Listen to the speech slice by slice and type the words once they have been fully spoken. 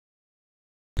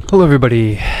Hello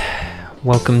everybody,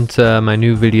 welcome to my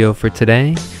new video for today.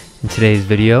 In today's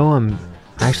video, I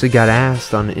actually got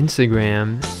asked on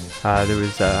Instagram. There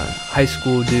was a high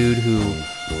school dude who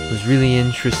was really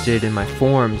interested in my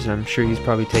forms, and I'm sure he's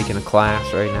probably taking a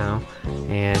class right now.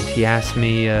 And he asked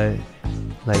me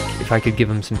like if I could give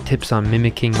him some tips on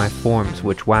mimicking my forms,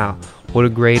 which wow, what a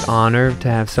great honor to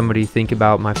have somebody think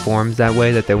about my forms that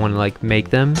way, that they want to like make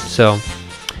them. So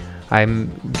I'm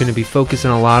going to be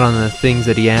focusing a lot on the things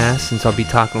that he asked, since I'll be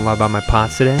talking a lot about my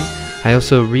pots today. I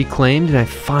also reclaimed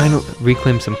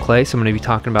some clay, so I'm going to be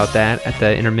talking about that at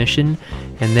the intermission.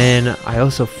 And then I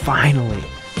also finally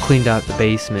cleaned out the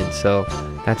basement, so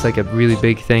that's like a really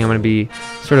big thing. I'm going to be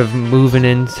sort of moving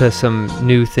into some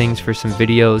new things for some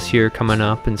videos here coming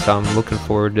up, and so I'm looking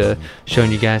forward to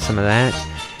showing you guys some of that.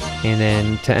 And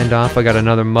then to end off, I got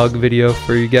another mug video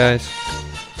for you guys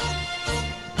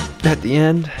at the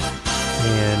end.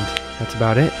 And that's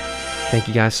about it. Thank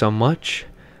you guys so much.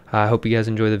 I hope you guys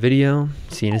enjoy the video.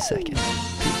 See you in a second.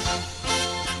 Peace.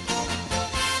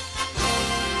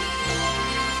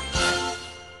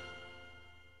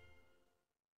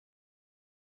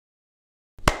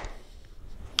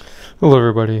 Hello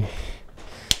everybody.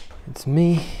 It's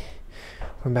me.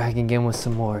 We're back again with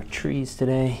some more trees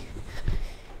today.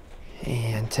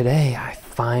 And today I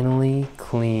finally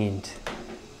cleaned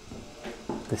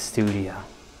the studio.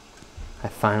 I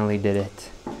finally did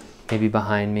it. Maybe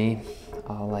behind me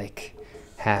I'll like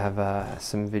have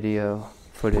some video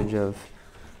footage of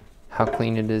how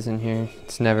clean it is in here.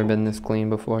 It's never been this clean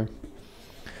before,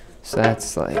 so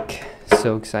that's like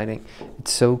so exciting.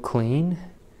 It's so clean,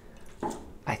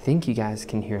 I think you guys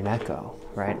can hear an echo,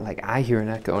 right? Like I hear an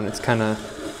echo, and it's kind of,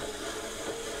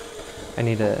 I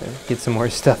need to get some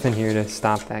more stuff in here to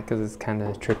stop that, because it's kind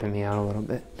of tripping me out a little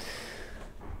bit.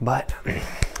 But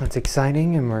it's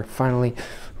exciting, and we're finally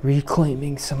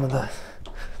reclaiming some of the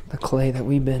clay that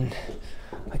we've been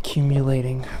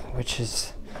accumulating, which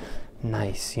is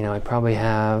nice. You know, I probably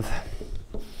have,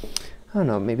 I don't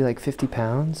know, maybe like 50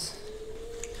 pounds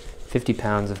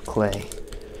of clay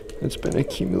that's been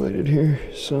accumulated here,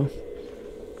 so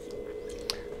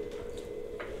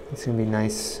it's gonna be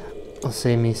nice. It'll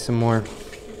save me some more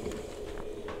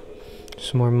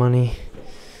money.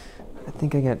 I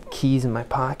think I got keys in my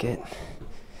pocket,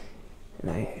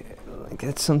 and I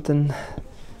that's something.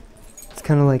 It's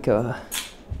kind of like a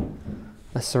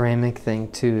ceramic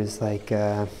thing too. Is like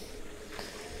I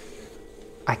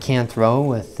can't throw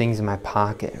with things in my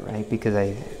pocket, right?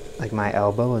 Because my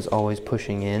elbow is always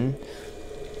pushing in,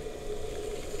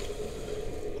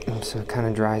 and so it kind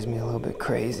of drives me a little bit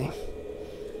crazy.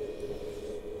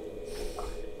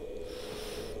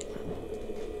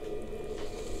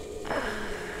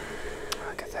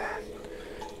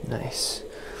 Nice.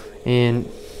 And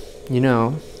you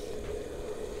know,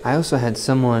 I also had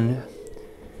someone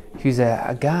who's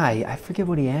a guy, I forget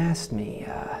what he asked me.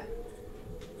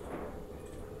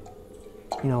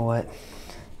 You know what,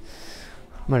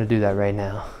 I'm gonna do that right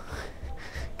now,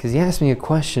 because he asked me a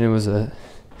question.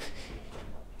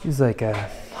 He's like a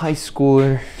high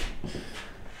schooler.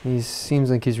 He seems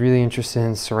like he's really interested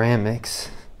in ceramics,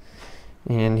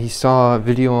 and he saw a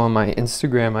video on my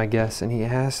Instagram, I guess, and he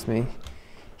asked me.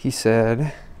 He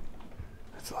said,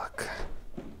 let's look.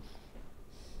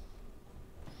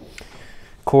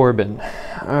 Corbin.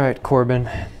 All right, Corbin.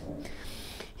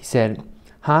 He said,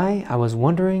 "Hi, I was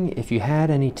wondering if you had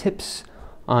any tips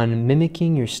on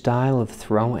mimicking your style of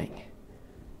throwing."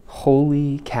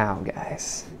 Holy cow,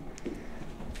 guys.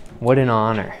 What an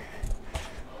honor.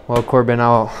 Well, Corbin,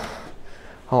 I'll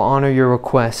honor your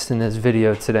request in this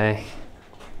video today.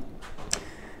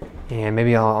 And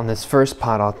maybe on this first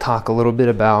pot, I'll talk a little bit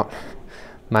about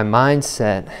my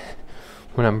mindset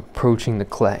when I'm approaching the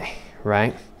clay,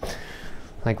 right?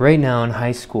 Like right now in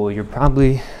high school, you're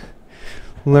probably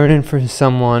learning from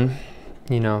someone,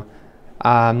 you know,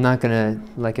 I'm not gonna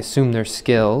like assume their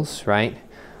skills, right?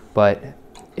 But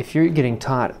if you're getting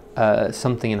taught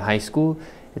something in high school,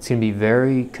 it's gonna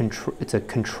be it's a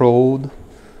controlled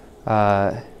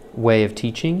way of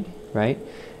teaching, right?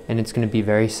 And it's going to be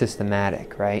very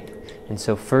systematic, right? And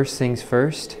so first things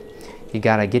first, you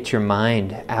got to get your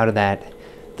mind out of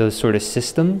those sort of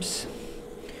systems,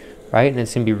 right? And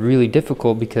it's going to be really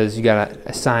difficult because you got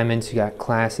assignments, you got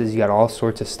classes, you got all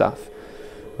sorts of stuff,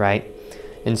 right?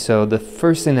 And so the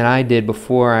first thing that I did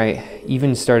before I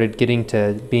even started getting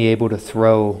to be able to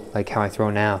throw like how I throw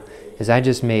now, is I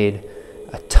just made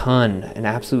an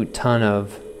absolute ton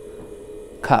of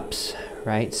cups,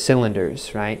 right?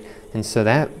 Cylinders, right? And so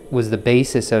that was the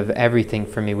basis of everything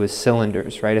for me, was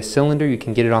cylinders, right? A cylinder, you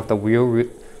can get it off the wheel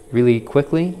really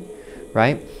quickly,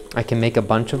 right? I can make a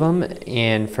bunch of them,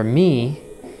 and for me,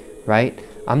 right?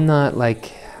 I'm not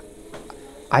like,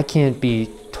 I can't be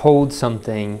told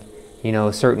something, you know,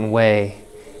 a certain way,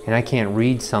 and I can't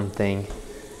read something,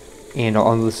 and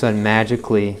all of a sudden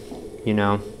magically, you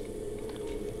know,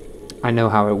 I know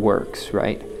how it works,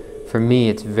 right? For me,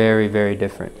 it's very, very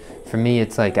different. For me,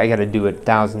 it's like I got to do it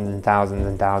thousands and thousands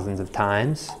and thousands of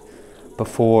times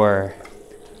before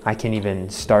I can even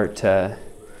start to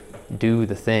do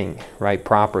the thing right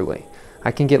properly.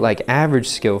 I can get like average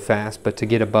skill fast, but to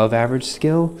get above average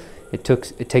skill, it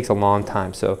takes a long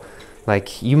time. So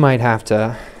like you might have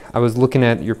to, I was looking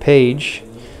at your page,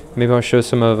 maybe I'll show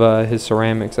some of his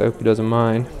ceramics. I hope he doesn't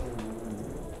mind.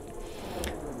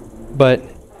 But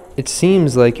it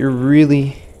seems like you're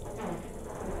really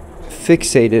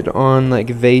fixated on like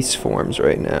vase forms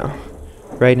right now,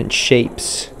 right, and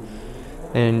shapes.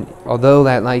 And although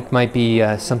that like might be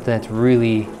something that's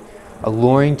really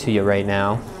alluring to you right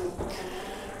now,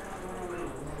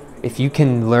 if you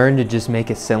can learn to just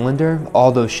make a cylinder,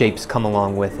 all those shapes come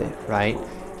along with it, right?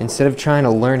 Instead of trying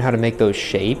to learn how to make those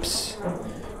shapes,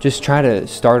 just try to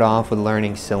start off with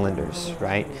learning cylinders,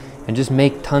 right? And just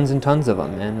make tons and tons of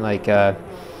them. And like,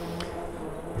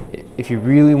 if you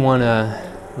really want to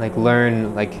like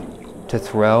learn like to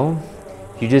throw,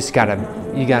 you just gotta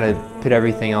put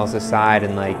everything else aside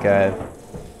and like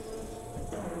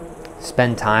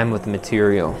spend time with the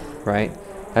material, right?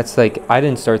 That's like, I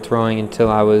didn't start throwing until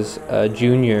I was a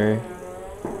junior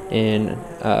in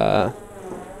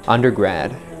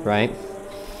undergrad, right?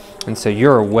 And so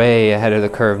you're way ahead of the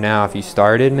curve now. If you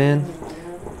started, man,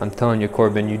 I'm telling you,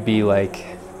 Corbin, you'd be like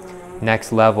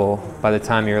next level by the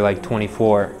time you're like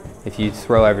 24 if you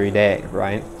throw every day,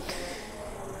 right?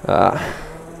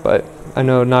 But I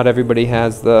know not everybody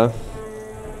has the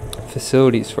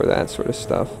facilities for that sort of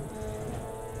stuff.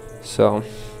 So,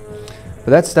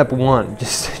 but that's step one.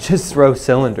 Just throw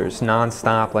cylinders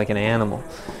non-stop like an animal,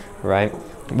 right?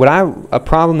 A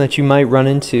problem that you might run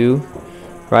into,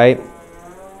 right,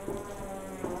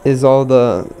 is all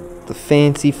the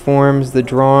fancy forms, the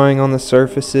drawing on the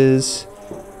surfaces,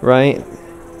 right?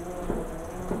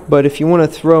 But if you want to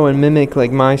throw and mimic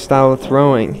like my style of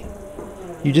throwing,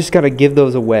 you just got to give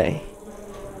those away.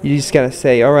 You just got to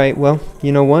say, all right, well,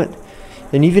 you know what?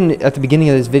 And even at the beginning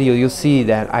of this video, you'll see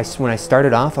that when I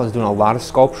started off, I was doing a lot of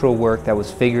sculptural work that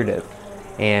was figurative.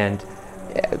 And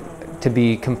to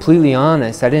be completely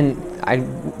honest, at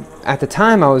the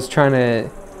time I was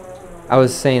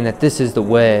saying that this is the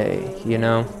way, you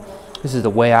know, this is the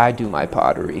way I do my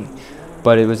pottery.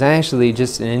 But it was actually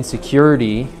just an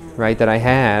insecurity, right, that I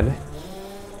had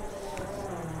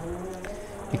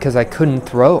because I couldn't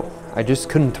throw. I just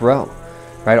couldn't throw,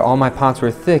 right? All my pots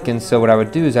were thick, and so what I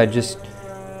would do is I'd just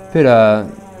put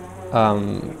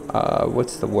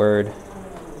what's the word?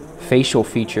 Facial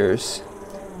features.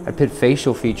 I'd put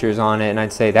facial features on it, and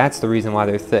I'd say that's the reason why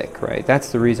they're thick, right?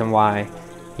 That's the reason why,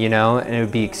 you know, and it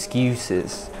would be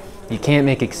excuses. You can't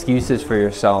make excuses for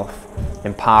yourself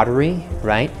in pottery,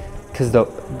 right? Because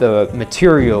the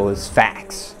material is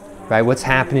facts, right? What's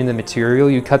happening in the material,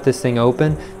 you cut this thing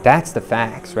open, that's the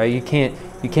facts, right? You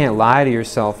can't lie to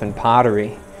yourself in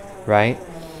pottery, right?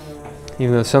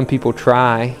 Even though some people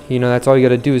try, you know, that's all you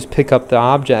got to do is pick up the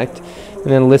object and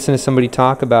then listen to somebody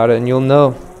talk about it, and you'll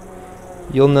know.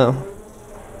 You'll know.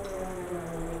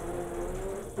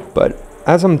 But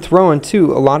as I'm throwing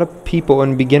too, a lot of people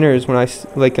and beginners, when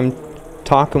I'm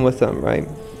talking with them, right,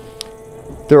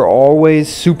 they're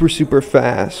always super, super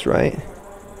fast, right?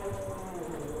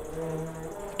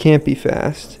 Can't be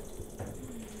fast.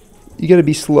 You got to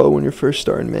be slow when you're first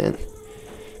starting, man.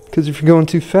 Because if you're going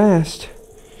too fast,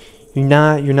 you're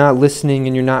not listening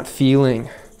and you're not feeling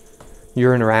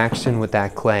your interaction with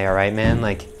that clay, all right, man?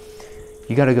 Like,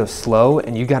 you got to go slow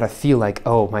and you got to feel like,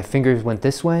 oh, my fingers went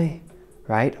this way,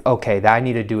 right? Okay, I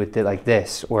need to do it like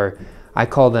this. Or I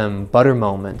call them butter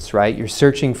moments, right? You're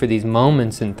searching for these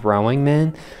moments in throwing,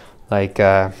 man, like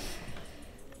that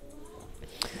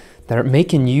are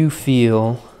making you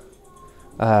feel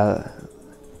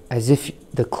as if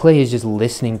the clay is just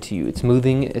listening to you. It's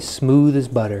moving as smooth as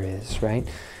butter is, right?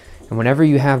 And whenever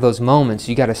you have those moments,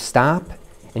 you got to stop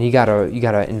and you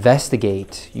gotta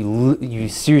investigate. You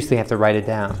seriously have to write it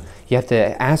down. You have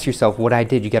to ask yourself what I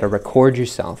did. You got to record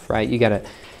yourself, right? You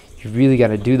really got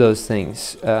to do those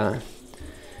things.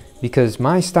 Because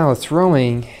my style of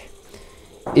throwing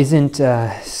isn't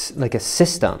like a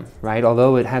system, right?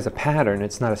 Although it has a pattern,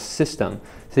 it's not a system.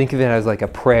 Think of it as like a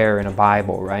prayer in a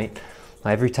Bible, right?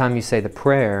 Every time you say the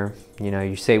prayer, you know,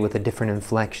 you say it with a different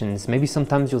inflections. Maybe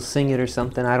sometimes you'll sing it or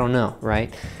something, I don't know,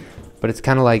 right? But it's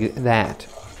kind of like that.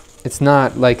 It's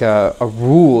not like a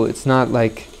rule. It's not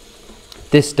like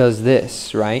this does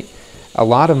this, right? a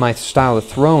lot of my style of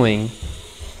throwing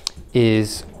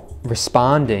is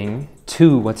responding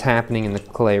to what's happening in the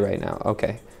clay right now.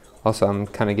 Okay, also I'm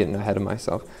kind of getting ahead of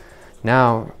myself.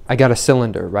 Now I got a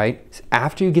cylinder, right?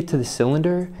 After you get to the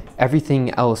cylinder,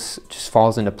 everything else just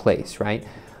falls into place, right?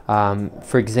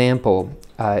 For example,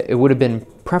 it would have been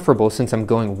preferable, since I'm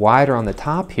going wider on the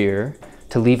top here,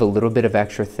 to leave a little bit of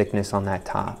extra thickness on that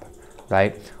top,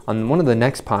 right? On one of the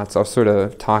next pots, I'll sort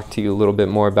of talk to you a little bit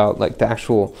more about like the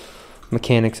actual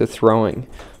mechanics of throwing.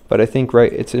 But I think,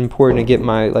 right, it's important to get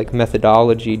my like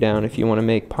methodology down if you want to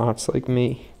make pots like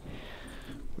me.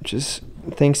 Which is,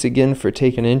 thanks again for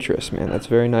taking interest, man. That's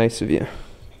very nice of you.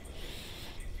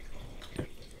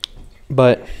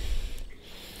 But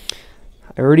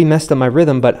I already messed up my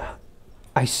rhythm, but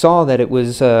I saw that it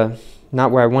was not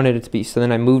where I wanted it to be. So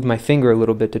then I moved my finger a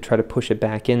little bit to try to push it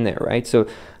back in there, right? So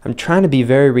I'm trying to be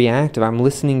very reactive. I'm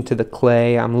listening to the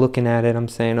clay. I'm looking at it. I'm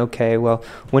saying, okay, well,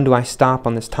 when do I stop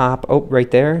on this top? Oh,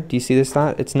 right there. Do you see this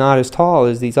dot? It's not as tall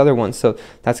as these other ones. So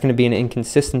that's going to be an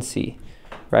inconsistency,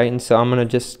 right? And so I'm going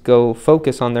to just go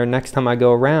focus on there next time I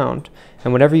go around.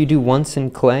 And whatever you do once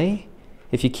in clay,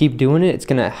 if you keep doing it, it's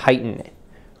going to heighten it,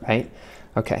 right?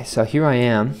 Okay, so here I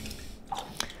am.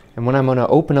 And when I'm going to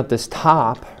open up this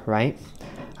top, right,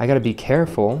 I got to be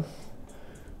careful,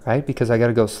 right, because I got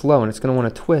to go slow, and it's going to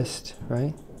want to twist,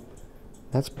 right?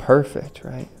 That's perfect,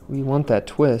 right? We want that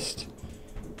twist,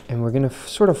 and we're going to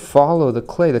sort of follow the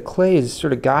clay. The clay is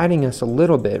sort of guiding us a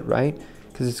little bit, right?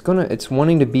 Because it's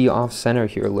wanting to be off center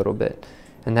here a little bit,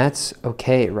 and that's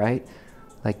okay, right?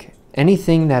 Like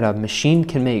anything that a machine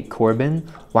can make, Corbin,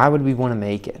 why would we want to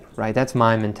make it, right? That's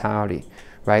my mentality.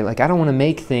 Right? Like I don't want to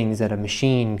make things that a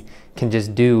machine can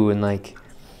just do and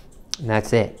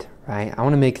that's it, right? I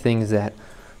want to make things that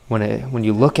when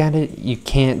you look at it, you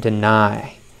can't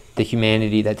deny the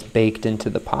humanity that's baked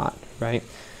into the pot, right?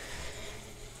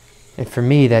 And for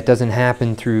me, that doesn't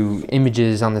happen through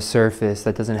images on the surface.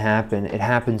 That doesn't happen. It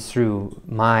happens through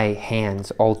my hands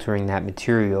altering that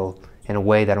material in a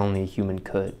way that only a human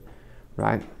could,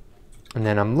 right? And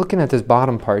then I'm looking at this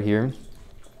bottom part here.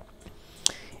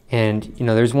 And, you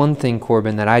know, there's one thing,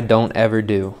 Corbin, that I don't ever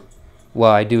do.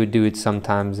 Well, I do it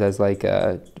sometimes as like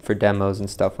for demos and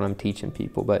stuff when I'm teaching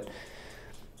people, but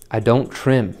I don't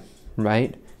trim,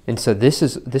 right? And so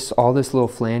all this little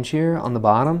flange here on the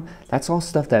bottom, that's all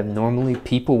stuff that normally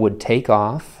people would take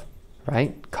off,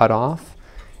 right? Cut off,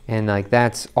 and like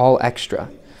that's all extra.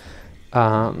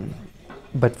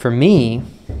 But for me,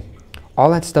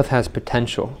 all that stuff has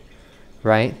potential,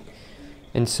 right?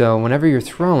 And so whenever you're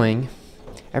throwing,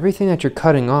 everything that you're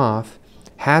cutting off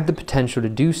had the potential to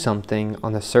do something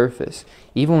on the surface.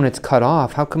 Even when it's cut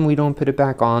off, how come we don't put it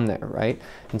back on there, right?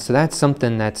 And so that's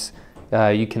something that's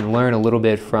you can learn a little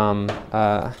bit from,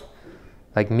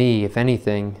 like me, if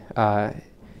anything,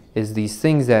 is these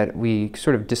things that we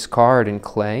sort of discard in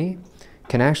clay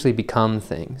can actually become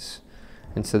things.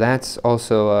 And so that's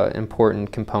also an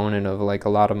important component of like a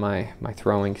lot of my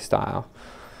throwing style.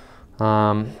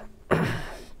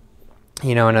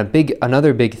 You know, and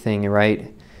another big thing,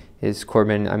 right, is,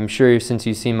 Corbin, I'm sure since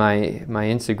you see my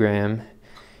Instagram,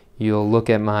 you'll look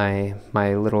at my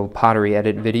little pottery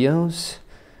edit videos,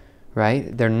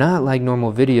 right? They're not like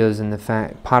normal videos in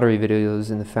the pottery videos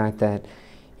in the fact that,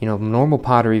 you know, normal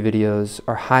pottery videos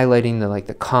are highlighting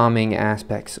the calming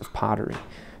aspects of pottery.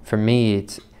 For me,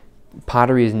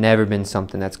 pottery has never been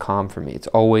something that's calm for me. It's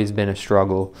always been a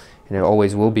struggle, and it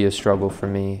always will be a struggle for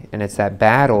me. And it's that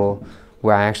battle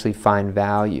where I actually find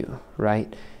value,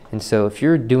 right? And so if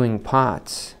you're doing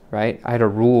pots, right, I had a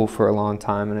rule for a long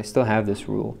time, and I still have this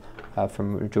rule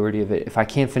from the majority of it. If I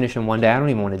can't finish in one day, I don't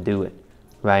even want to do it,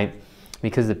 right?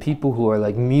 Because the people who are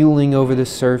like mulling over the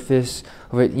surface,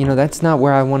 you know, that's not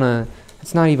where I want to,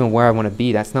 that's not even where I want to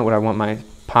be. That's not what I want my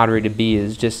pottery to be,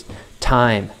 is just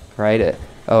time, right?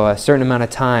 A certain amount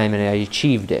of time, and I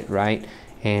achieved it, right?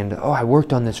 And, oh, I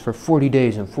worked on this for 40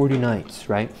 days and 40 nights,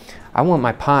 right? I want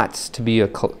my pots to be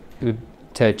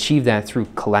to achieve that through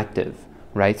collective,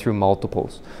 right? Through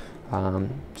multiples.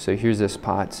 So here's this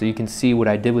pot. So you can see what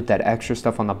I did with that extra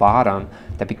stuff on the bottom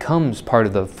that becomes part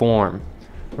of the form,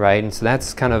 right? And so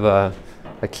that's kind of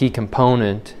a key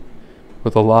component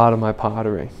with a lot of my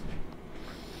pottery.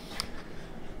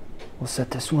 We'll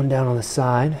set this one down on the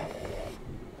side,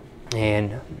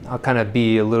 and I'll kind of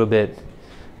be a little bit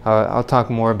I'll talk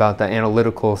more about the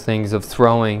analytical things of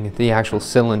throwing the actual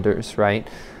cylinders, right?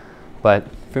 But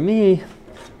for me,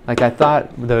 like I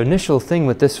thought the initial thing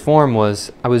with this form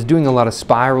was I was doing a lot of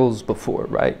spirals before,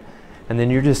 right? And then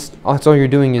that's all you're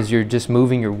doing is you're just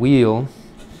moving your wheel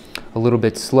a little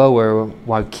bit slower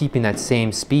while keeping that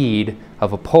same speed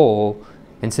of a pole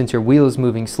And since your wheel is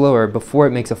moving slower, before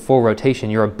it makes a full rotation,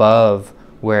 you're above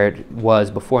where it was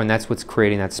before, and that's what's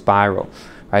creating that spiral,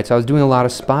 right? So I was doing a lot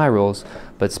of spirals,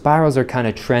 but spirals are kind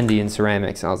of trendy in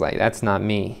ceramics. And I was like, that's not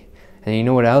me. And you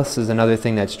know what else is another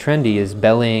thing that's trendy is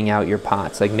bellying out your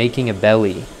pots, like making a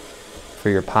belly for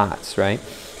your pots, right?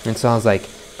 And so I was like,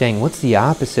 dang, what's the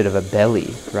opposite of a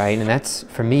belly, right? And that's,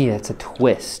 for me, that's a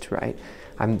twist, right?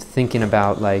 I'm thinking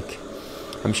about, like,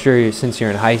 I'm sure since you're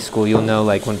in high school, you'll know,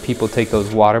 like, when people take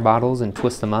those water bottles and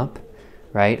twist them up,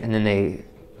 right? And then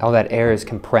all that air is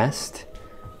compressed,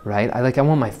 right? I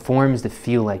want my forms to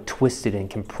feel like twisted and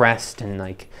compressed and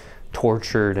like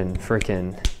tortured and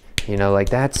freaking, you know, like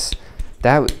that's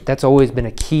always been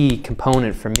a key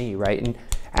component for me, right? And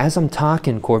as I'm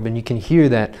talking, Corbin, you can hear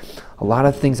that a lot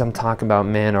of things I'm talking about,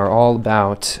 man, are all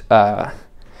about,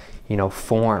 you know,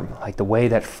 form, like the way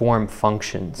that form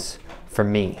functions for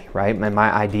me, right?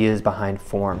 My ideas behind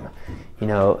form. You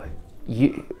know,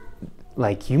 you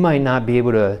might not be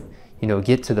able to, you know,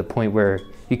 get to the point where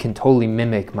you can totally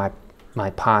mimic my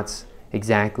pots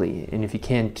exactly. And if you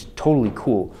can, totally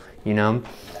cool, you know?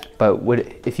 But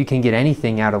if you can get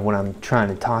anything out of what I'm trying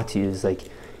to talk to you is like,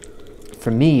 for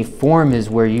me, form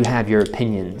is where you have your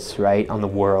opinions, right, on the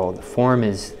world. Form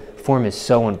is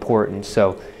so important.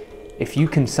 So if you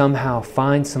can somehow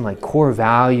find some like core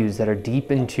values that are deep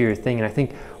into your thing, and I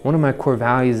think one of my core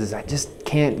values is I just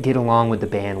can't get along with the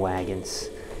bandwagons.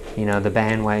 You know, the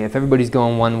bandwagon, if everybody's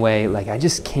going one way, like I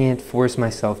just can't force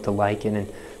myself to like it.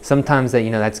 And sometimes that,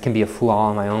 you know, that can be a flaw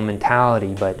in my own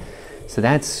mentality, but so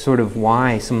that's sort of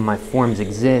why some of my forms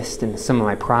exist and some of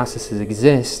my processes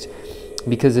exist.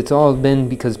 Because it's all been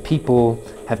because people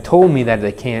have told me that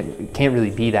it can't really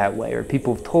be that way, or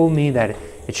people have told me that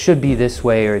it should be this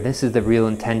way, or this is the real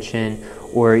intention,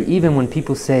 or even when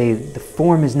people say the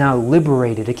form is now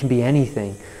liberated, it can be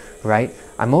anything, right?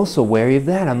 I'm also wary of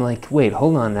that. I'm like, wait,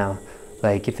 hold on now.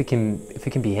 Like if it can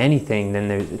be anything,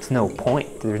 then it's no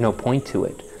point. There's no point to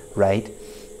it, right?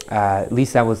 At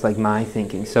least that was like my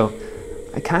thinking. So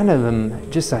I kind of am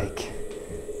just like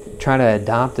trying to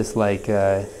adopt this like.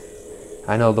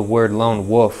 I know the word lone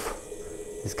wolf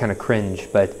is kind of cringe,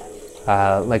 but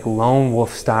like lone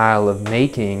wolf style of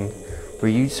making, where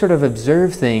you sort of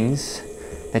observe things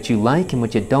that you like and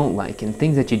what you don't like, and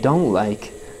things that you don't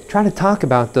like, try to talk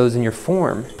about those in your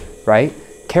form, right?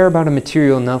 Care about a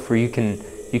material enough where you can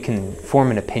form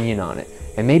an opinion on it.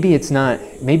 And maybe it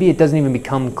doesn't even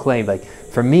become clay. Like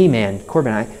for me, man,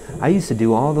 Corbin, I used to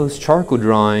do all those charcoal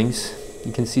drawings.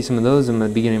 You can see some of those in the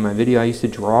beginning of my video. I used to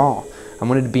draw. I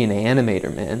wanted to be an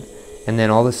animator, man. And then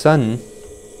all of a sudden,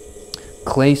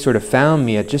 clay sort of found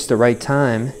me at just the right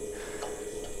time.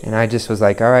 And I just was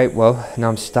like, all right, well, now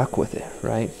I'm stuck with it,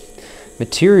 right?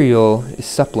 Material is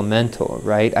supplemental,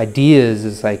 right? Ideas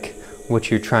is like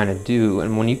what you're trying to do.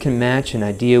 And when you can match an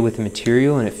idea with a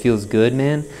material and it feels good,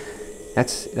 man,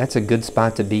 that's a good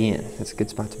spot to be in. That's a good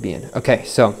spot to be in. Okay,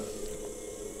 so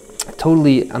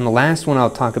totally, on the last one, I'll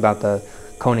talk about the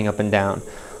coning up and down.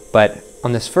 But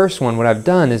on this first one, what I've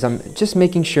done is I'm just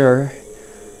making sure,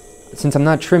 since I'm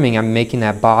not trimming, I'm making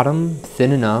that bottom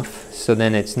thin enough so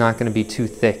then it's not going to be too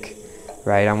thick,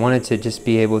 right? I want it to just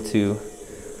be able to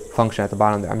function at the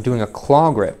bottom there. I'm doing a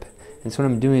claw grip, and so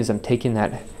what I'm doing is I'm taking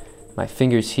my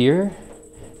fingers here,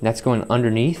 and that's going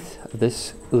underneath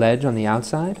this ledge on the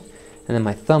outside, and then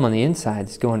my thumb on the inside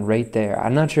is going right there.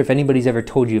 I'm not sure if anybody's ever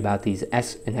told you about an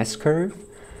S curve.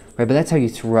 Right, but that's how you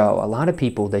throw. A lot of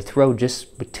people, they throw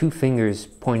just with two fingers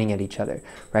pointing at each other,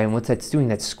 right? And what that's doing,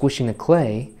 that's squishing the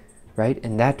clay, right,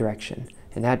 in that direction,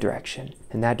 in that direction,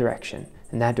 in that direction,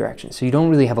 in that direction. So you don't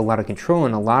really have a lot of control,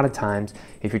 and a lot of times,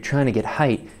 if you're trying to get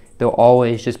height, they'll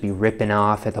always just be ripping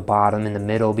off at the bottom, in the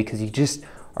middle, because you just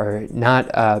are not,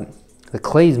 the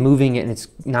clay is moving and it's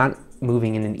not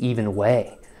moving in an even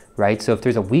way, right? So if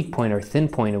there's a weak point or a thin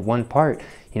point in one part,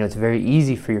 you know, it's very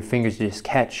easy for your fingers to just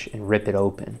catch and rip it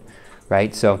open,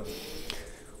 right? So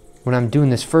when I'm doing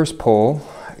this first pull,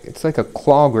 it's like a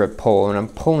claw grip pull, and I'm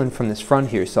pulling from this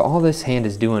front here. So all this hand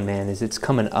is doing, man, is it's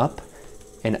coming up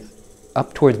and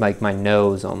up towards like my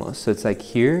nose almost. So it's like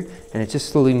here, and it's just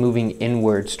slowly moving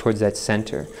inwards towards that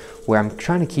center, where I'm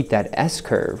trying to keep that S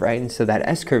curve, right? And so that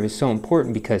S curve is so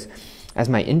important because as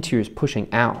my interior is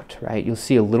pushing out, right, you'll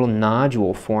see a little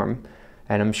nodule form,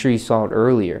 and I'm sure you saw it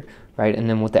earlier. Right? And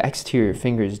then what the exterior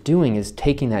finger is doing is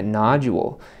taking that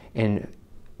nodule, and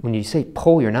when you say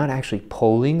pull, you're not actually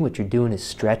pulling. What you're doing is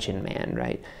stretching, man,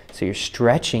 right? So you're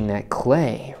stretching that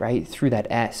clay, right, through that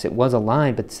S. It was a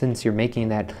line, but since you're making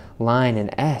that line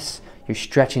an S, you're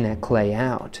stretching that clay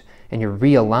out, and you're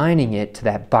realigning it to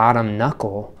that bottom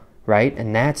knuckle, right?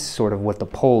 And that's sort of what the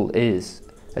pull is,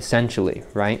 essentially,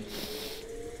 right?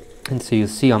 And so you'll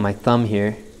see on my thumb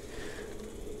here,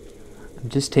 I'm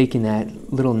just taking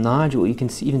that little nodule. You can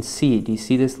even see it. Do you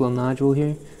see this little nodule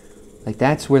here? Like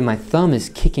that's where my thumb is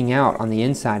kicking out on the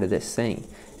inside of this thing.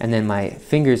 And then my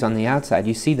fingers on the outside,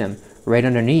 you see them right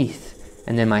underneath.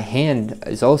 And then my hand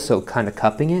is also kind of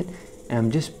cupping it. And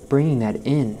I'm just bringing that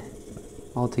in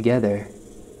all together,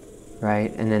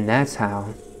 right? And then that's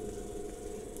how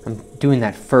I'm doing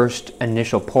that first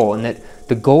initial pull. And that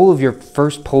the goal of your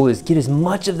first pull is get as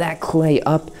much of that clay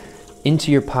up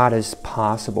into your pot as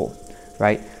possible,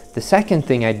 right? The second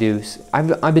thing I do,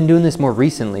 I've been doing this more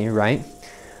recently, right?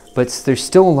 But there's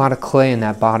still a lot of clay in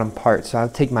that bottom part. So I'll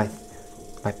take my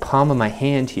palm of my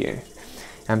hand here,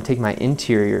 and I'm taking my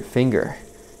interior finger,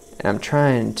 and I'm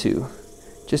trying to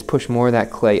just push more of that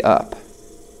clay up,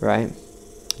 right?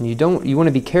 And you want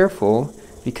to be careful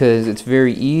because it's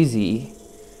very easy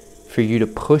for you to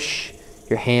push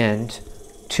your hand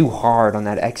too hard on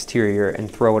that exterior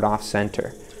and throw it off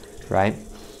center, right?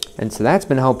 And so that's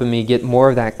been helping me get more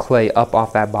of that clay up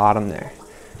off that bottom there.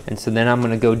 And so then I'm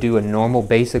going to go do a normal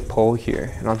basic pull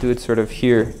here, and I'll do it sort of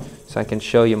here so I can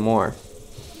show you more.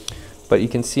 But you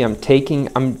can see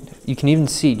you can even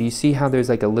see, do you see how there's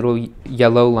like a little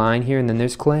yellow line here and then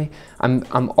there's clay?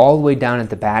 I'm all the way down at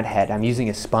the bad head. I'm using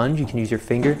a sponge. You can use your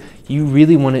finger. You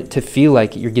really want it to feel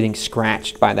like you're getting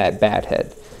scratched by that bad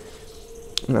head.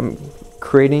 And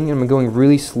I'm going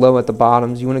really slow at the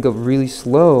bottoms. You want to go really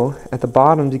slow at the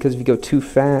bottoms because if you go too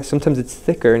fast, sometimes it's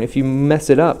thicker, and if you mess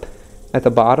it up at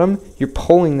the bottom, you're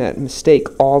pulling that mistake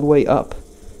all the way up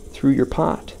through your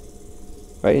pot.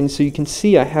 Right, and so you can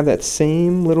see I have that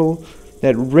same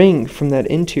that ring from that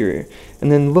interior.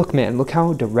 And then look, man, look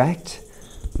how direct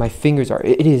my fingers are.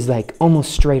 It is like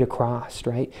almost straight across,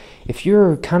 right? If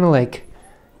you're kind of like,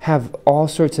 have all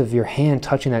sorts of your hand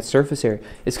touching that surface area,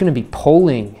 it's going to be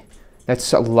pulling.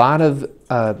 That's a lot of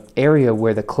area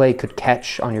where the clay could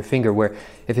catch on your finger, where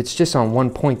if it's just on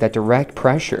one point, that direct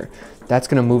pressure, that's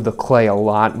going to move the clay a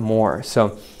lot more.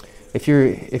 So if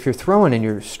you're throwing and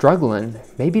you're struggling,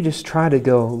 maybe just try to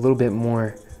go a little bit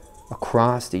more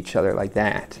across each other like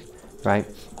that, right?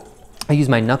 I use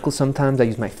my knuckle sometimes. I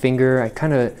use my finger. I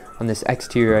kind of, on this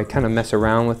exterior, I kind of mess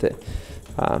around with it.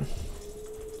 But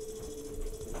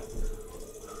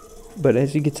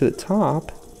as you get to the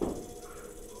top,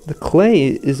 the clay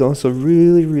is also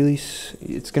really,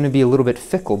 it's going to be a little bit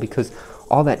fickle because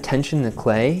all that tension in the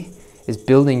clay is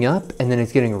building up and then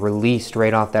it's getting released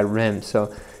right off that rim.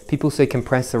 So people say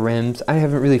compress the rims. I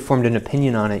haven't really formed an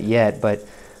opinion on it yet, but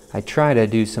I try to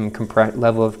do some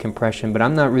level of compression, but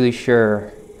I'm not really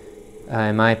sure,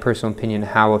 in my personal opinion,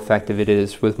 how effective it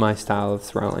is with my style of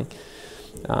throwing.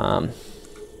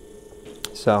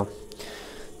 So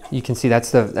you can see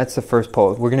that's the first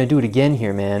pull. We're gonna do it again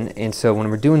here, man. And so when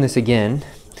we're doing this again,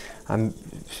 I'm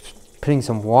putting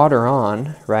some water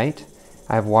on, right?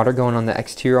 I have water going on the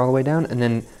exterior all the way down, and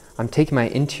then I'm taking my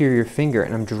interior finger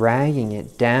and I'm dragging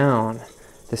it down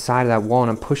the side of that wall, and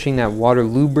I'm pushing that water,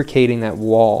 lubricating that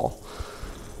wall,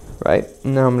 right?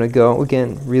 Now I'm going to go,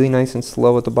 again, really nice and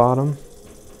slow at the bottom.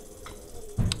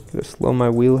 I'm going to slow my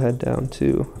wheel head down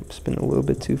too. I'm spinning a little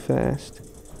bit too fast.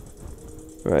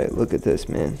 Right, look at this,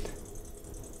 man.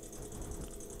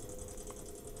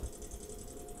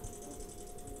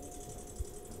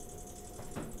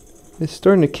 It's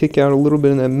starting to kick out a little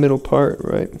bit in that middle part,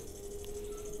 right?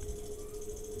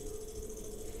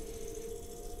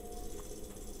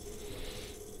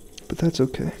 But that's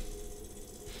okay.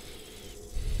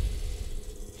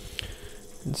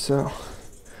 And so,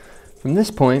 from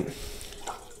this point,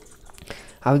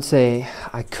 I would say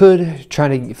I could try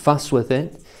to fuss with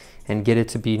it and get it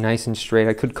to be nice and straight.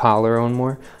 I could collar on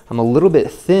more. I'm a little bit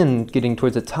thin getting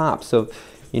towards the top, so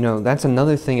that's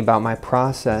another thing about my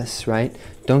process, right?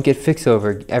 Don't get fixed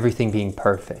over everything being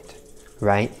perfect,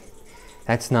 right?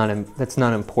 That's not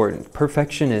important.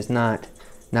 Perfection is not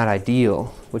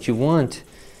ideal. What you want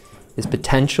is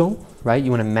potential, right?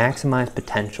 You want to maximize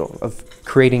potential of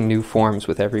creating new forms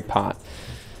with every pot.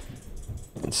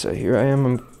 And so here I am,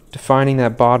 I'm defining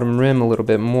that bottom rim a little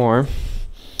bit more.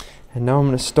 And now I'm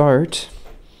going to start.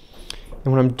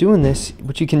 And when I'm doing this,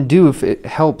 what you can do, if it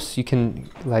helps, you can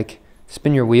like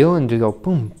spin your wheel and do go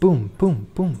boom, boom, boom,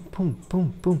 boom, boom,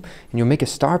 boom, boom. And you'll make a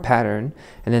star pattern.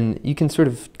 And then you can sort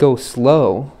of go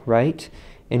slow, right?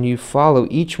 And you follow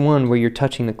each one where you're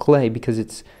touching the clay because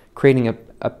it's creating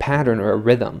a pattern or a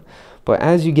rhythm. But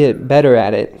as you get better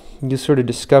at it, you sort of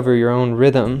discover your own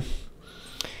rhythm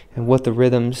and what the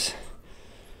rhythms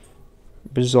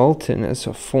result in as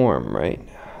a form, right?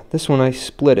 This one I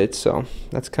split it, so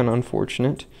that's kind of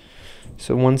unfortunate.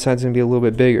 So one side's going to be a little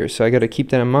bit bigger, so I got to keep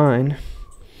that in mind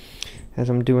as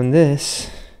I'm doing this.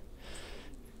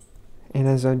 And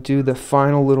as I do the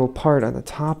final little part on the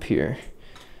top here,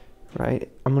 right,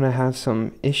 I'm gonna have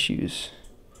some issues,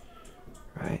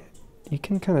 right? You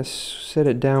can kind of set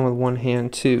it down with one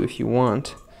hand too if you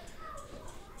want,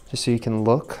 just so you can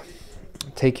look.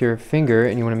 Take your finger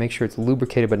and you want to make sure it's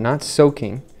lubricated but not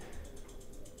soaking.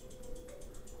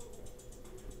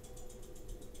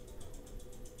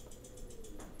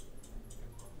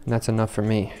 And that's enough for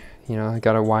me. You know, I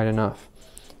got it wide enough.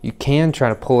 You can try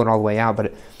to pull it all the way out,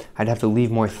 but I'd have to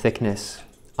leave more thickness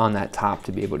on that top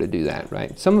to be able to do that,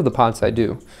 right? Some of the pots I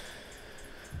do.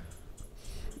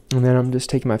 And then I'm just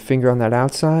taking my finger on that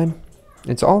outside.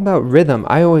 It's all about rhythm.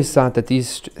 I always thought that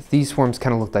these forms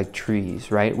kind of look like trees,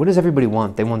 right? What does everybody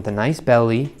want? They want the nice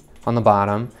belly on the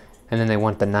bottom, and then they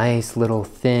want the nice little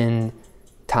thin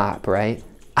top, right?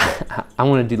 I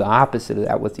want to do the opposite of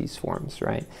that with these forms,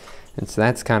 right? And so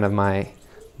that's kind of my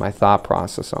thought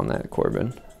process on that,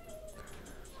 Corbin.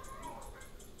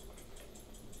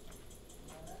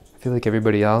 I feel like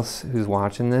everybody else who's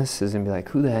watching this is going to be like,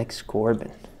 who the heck's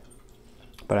Corbin?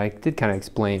 But I did kind of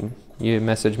explain. You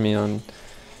messaged me on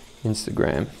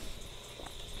Instagram.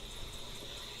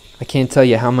 I can't tell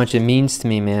you how much it means to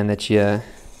me, man, that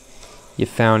you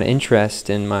found interest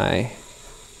in my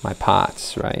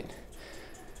pots, right?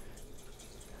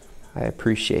 I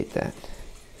appreciate that.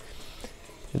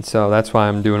 And so that's why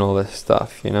I'm doing all this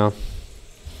stuff, you know?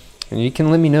 And you can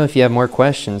let me know if you have more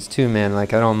questions too, man.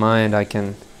 Like, I don't mind. I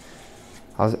can't,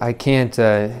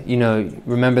 you know,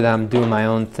 remember that I'm doing my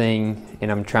own thing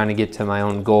and I'm trying to get to my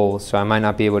own goals. So I might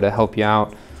not be able to help you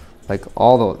out like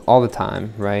all the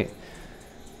time, right?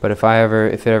 But if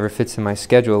it ever fits in my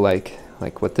schedule,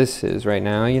 like what this is right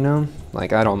now, you know,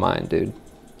 like, I don't mind, dude.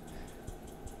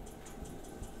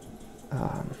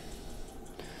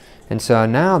 And so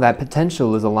now that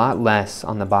potential is a lot less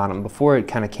on the bottom. Before it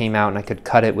kind of came out and I could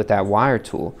cut it with that wire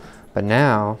tool. But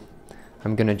now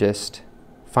I'm gonna just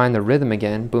find the rhythm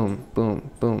again. Boom,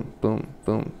 boom, boom, boom,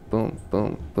 boom, boom, boom,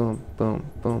 boom, boom, boom,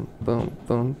 boom,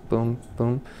 boom, boom,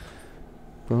 boom,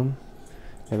 boom.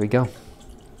 There we go.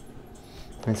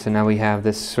 And so now we have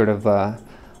this sort of, I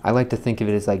like to think of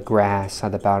it as like grass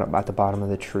at the bottom of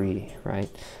the tree, right?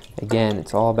 Again,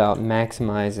 it's all about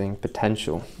maximizing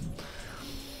potential.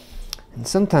 And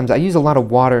sometimes I use a lot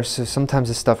of water, so sometimes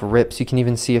this stuff rips. You can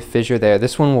even see a fissure there.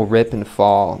 This one will rip and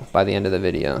fall by the end of the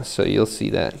video, so you'll see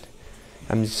that.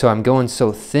 So I'm going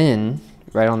so thin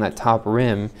right on that top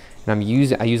rim, and I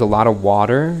use a lot of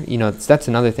water. You know, that's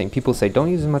another thing. People say,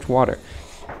 don't use as much water.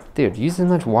 Dude, use as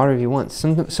much water as you want.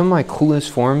 Some of my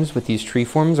coolest forms with these tree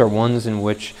forms are ones in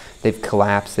which they've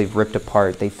collapsed, they've ripped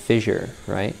apart, they fissure,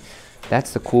 right?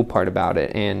 That's the cool part about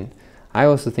it. And I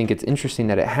also think it's interesting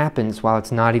that it happens while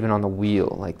it's not even on the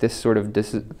wheel. Like the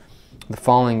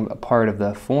falling apart of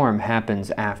the form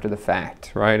happens after the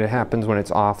fact, right? It happens when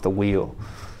it's off the wheel.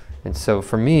 And so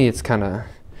for me, it's kind of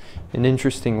an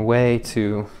interesting way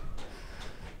to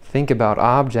think about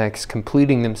objects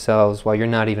completing themselves while you're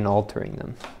not even altering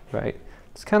them, right?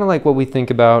 It's kind of like what we think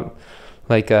about,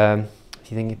 like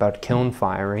if you think about kiln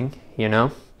firing, you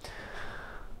know?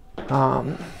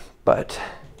 But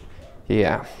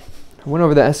yeah. I went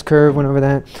over the S-curve, went over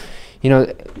that. You know,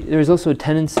 there's also a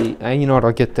tendency, you know what,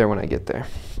 I'll get there when I get there.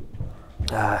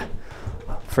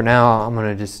 For now, I'm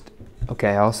gonna just, okay,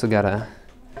 I also gotta,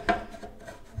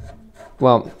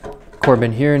 well,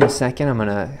 Corbin, here in a second, I'm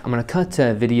gonna cut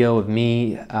a video of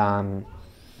me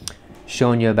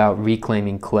showing you about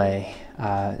reclaiming clay.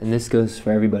 And this goes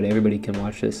for everybody can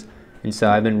watch this. And so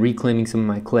I've been reclaiming some of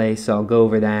my clay, so I'll go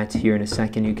over that here in a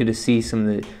second. You get to see some of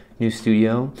the new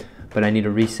studio. But I need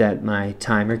to reset my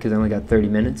timer because I only got 30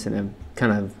 minutes and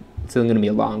it's going to be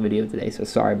a long video today, so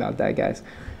sorry about that, guys.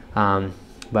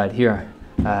 But here,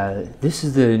 this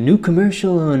is the new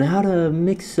commercial on how to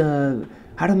mix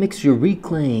your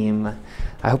reclaim.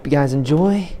 I hope you guys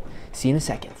enjoy. See you in a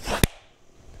second.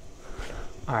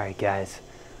 All right, guys,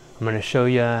 I'm going to show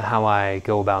you how I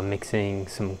go about mixing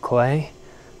some clay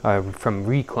from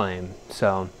reclaim.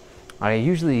 So I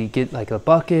usually get like a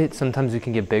bucket. Sometimes you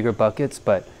can get bigger buckets,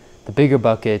 but the bigger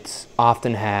buckets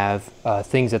often have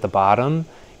things at the bottom,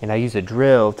 and I use a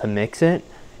drill to mix it,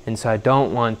 and so I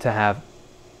don't want to have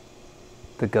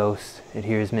the ghost, it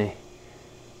hears me.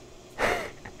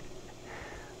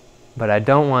 But I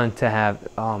don't want to have,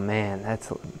 oh man,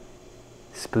 that's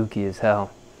spooky as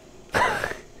hell.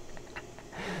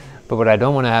 But what I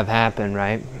don't want to have happen,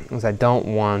 right, is I don't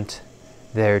want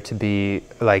there to be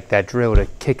like that drill to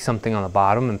kick something on the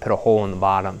bottom and put a hole in the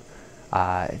bottom.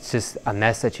 It's just a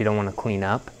mess that you don't want to clean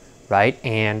up, right?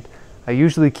 And I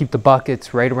usually keep the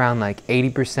buckets right around like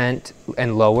 80%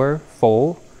 and lower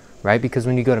full, right? Because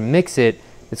when you go to mix it,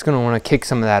 it's going to want to kick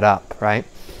some of that up, right?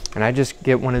 And I just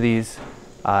get one of these,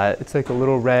 it's like a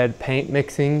little red paint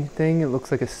mixing thing. It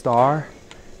looks like a star.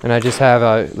 And I just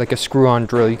have like a screw-on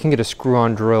drill. You can get a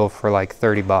screw-on drill for like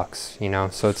 30 bucks, you know,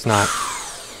 so it's not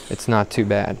too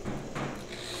bad.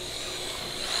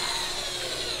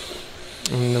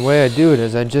 And the way I do it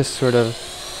is I just sort of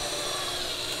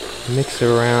mix it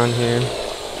around here.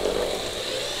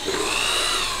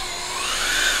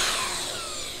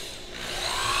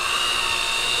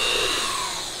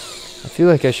 I feel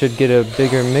like I should get a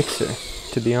bigger mixer,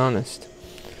 to be honest.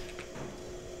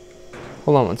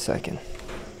 Hold on one second.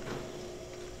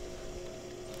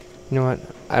 You know what?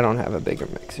 I don't have a bigger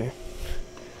mixer.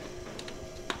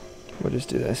 We'll just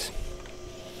do this.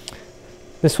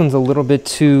 This one's a little bit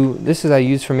too, this is I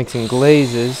use for mixing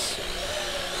glazes.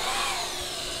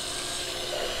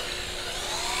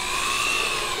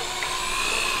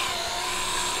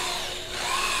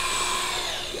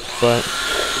 But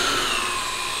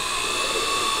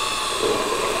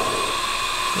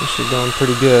this is going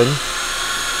pretty good.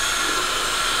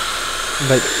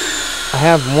 But I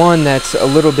have one that's a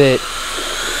little bit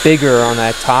bigger on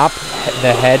that top.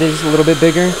 The head is a little bit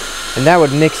bigger, and that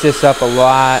would mix this up a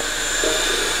lot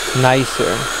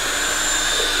nicer.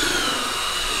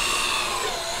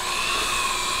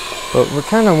 But we're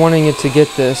kind of wanting it to get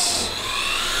this,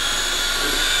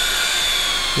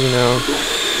 you know,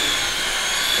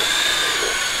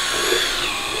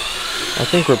 I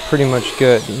think we're pretty much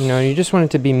good. You know, you just want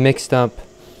it to be mixed up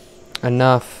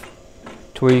enough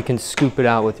to where you can scoop it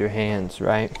out with your hands,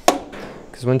 right?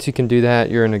 Because once you can do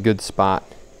that, you're in a good spot.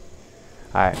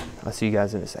 All right, I'll see you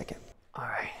guys in a second. All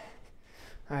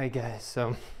right guys,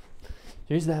 so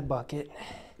here's that bucket.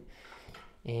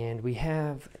 And we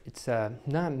have, it's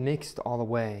not mixed all the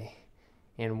way.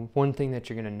 And one thing that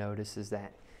you're gonna notice is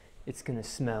that it's gonna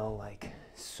smell like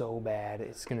so bad.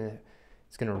 It's gonna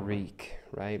reek,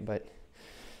 right? But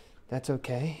that's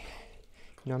okay.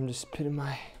 You know, I'm just putting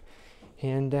my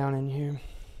hand down in here.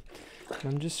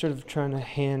 I'm just sort of trying to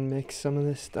hand mix some of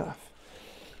this stuff.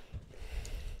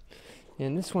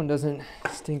 And this one doesn't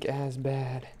stink as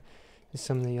bad as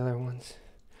some of the other ones.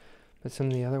 But some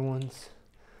of the other ones,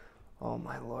 oh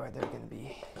my Lord, it's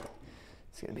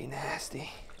gonna be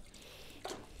nasty.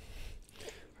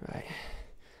 Right.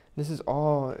 This is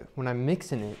all, when I'm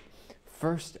mixing it,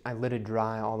 first I let it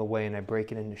dry all the way and I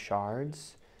break it into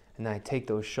shards. And then I take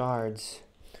those shards,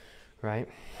 right?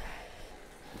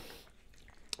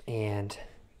 And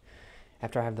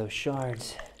after I have those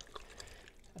shards,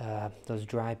 those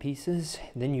dry pieces,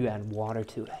 then you add water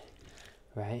to it,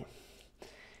 right?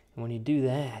 And when you do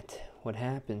that, what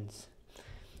happens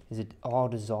is it all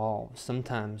dissolves.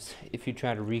 Sometimes if you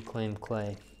try to reclaim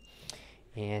clay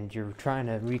and you're trying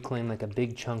to reclaim like a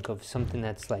big chunk of something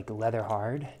that's like leather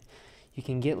hard, you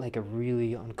can get like a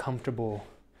really uncomfortable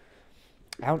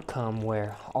outcome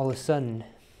where all of a sudden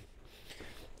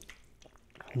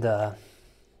the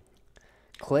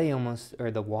clay almost, or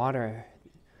the water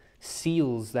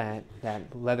seals that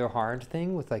leather hard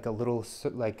thing with like a little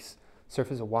like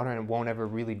surface of water, and it won't ever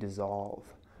really dissolve,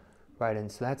 right?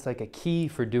 And so that's like a key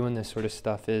for doing this sort of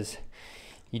stuff, is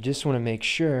you just want to make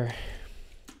sure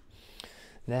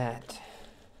that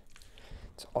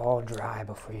it's all dry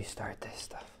before you start this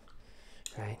stuff,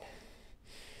 right?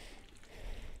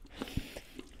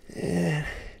 And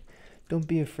don't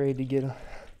be afraid to get a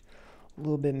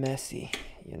little bit messy,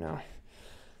 you know.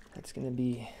 That's gonna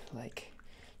be like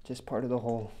just part of the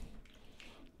whole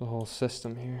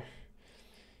system here.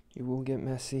 You will get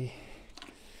messy.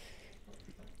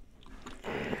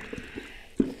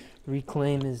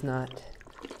 Reclaim is not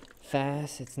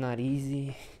fast, it's not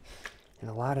easy. And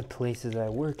a lot of places I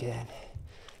work at,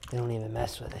 they don't even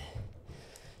mess with it.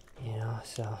 You know,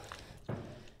 so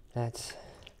that's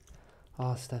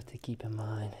all stuff to keep in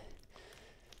mind.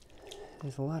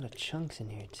 There's a lot of chunks in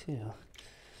here too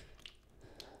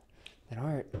that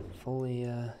aren't fully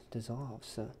dissolved,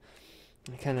 so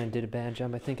I kind of did a bad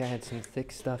job. I think I had some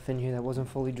thick stuff in here that wasn't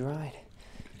fully dried,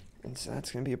 and so that's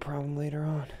going to be a problem later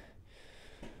on.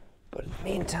 But in the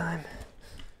meantime,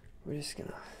 we're just going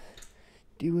to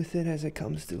deal with it as it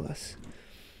comes to us.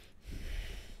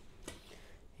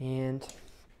 And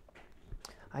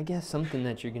I guess something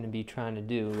that you're going to be trying to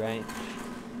do, right,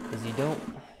 is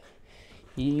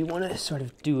you want to sort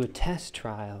of do a test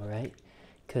trial, right?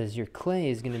 Because your clay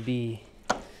is going to be,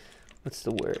 what's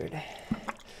the word?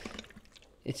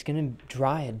 It's going to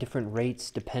dry at different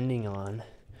rates depending on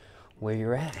where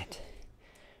you're at,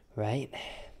 right?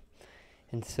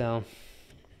 And so,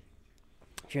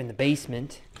 if you're in the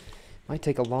basement, it might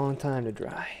take a long time to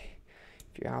dry.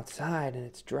 If you're outside and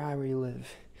it's dry where you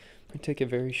live, it might take a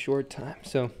very short time.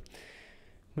 So,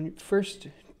 when you first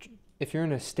if you're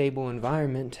in a stable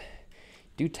environment,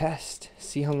 do test,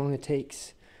 see how long it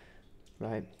takes,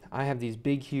 right? I have these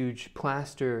big, huge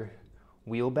plaster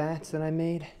wheel bats that I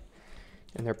made,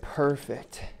 and they're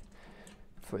perfect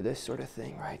for this sort of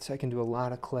thing, right? So I can do a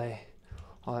lot of clay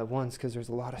all at once because there's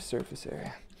a lot of surface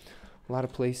area. A lot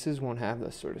of places won't have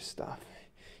this sort of stuff.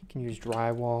 You can use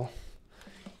drywall,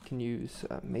 you can use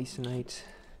masonite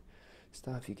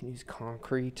stuff, you can use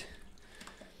concrete.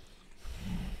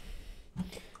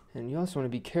 And you also want to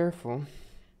be careful,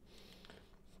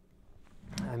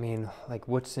 I mean, like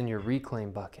what's in your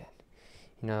reclaim bucket.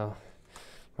 You know,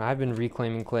 when I've been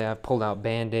reclaiming clay, I've pulled out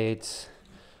Band-Aids,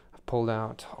 I've pulled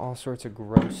out all sorts of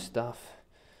gross stuff.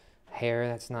 Hair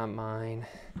that's not mine.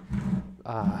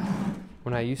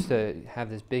 When I used to have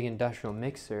this big industrial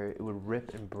mixer, it would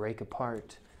rip and break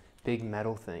apart big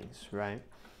metal things, right?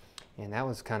 And that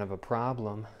was kind of a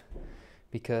problem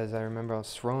because I remember I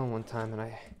was throwing one time and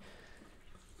I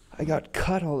got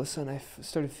cut all of a sudden. I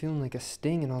started feeling like a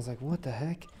sting and I was like, what the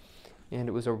heck? And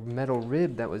it was a metal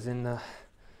rib that was in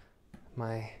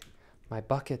my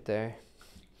bucket there,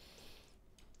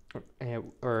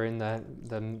 or in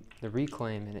the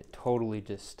reclaim, and it totally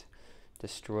just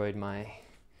destroyed my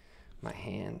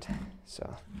hand.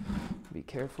 So be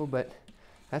careful, but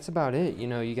that's about it. You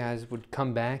know, you guys would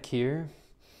come back here,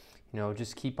 you know,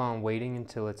 just keep on waiting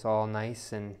until it's all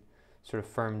nice and sort of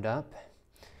firmed up.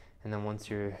 And then once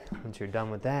you're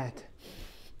done with that,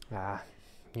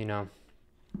 you know,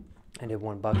 I did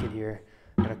one bucket here,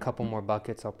 and a couple more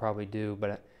buckets I'll probably do,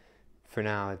 but for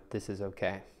now this is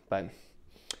okay. But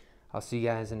I'll see you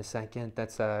guys in a second.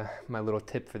 That's my little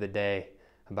tip for the day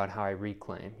about how I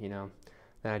reclaim, you know.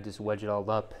 Then I just wedge it all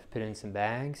up, put it in some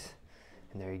bags,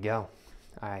 and there you go.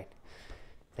 All right,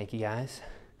 thank you guys.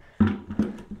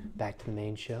 Back to the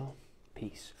main show.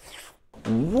 Peace.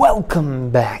 Welcome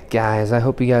back, guys. I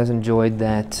hope you guys enjoyed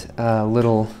that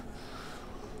little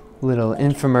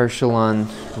infomercial on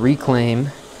reclaim.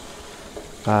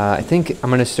 I think I'm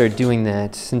gonna start doing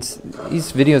that since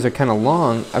these videos are kind of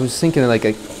long. I was thinking like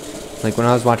when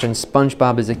I was watching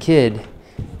SpongeBob as a kid,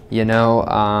 you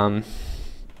know,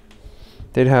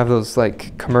 they'd have those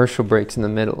like commercial breaks in the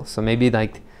middle. So maybe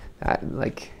like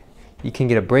you can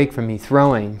get a break from me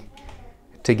throwing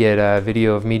to get a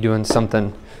video of me doing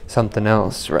something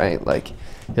else, right? Like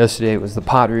yesterday it was the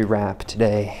pottery wrap,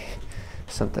 today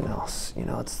something else, you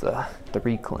know, it's the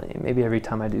reclaim. Maybe every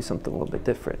time I do something a little bit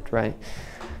different, right?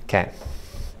 Okay,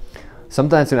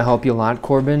 something that's gonna help you a lot,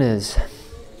 Corbin, is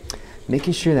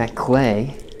making sure that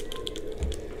clay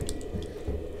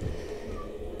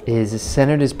is as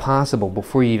centered as possible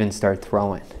before you even start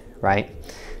throwing, right?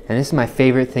 And this is my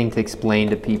favorite thing to explain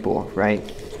to people, right?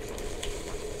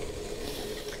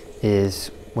 Is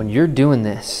when you're doing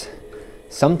this,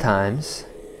 sometimes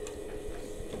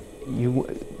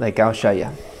I'll show you.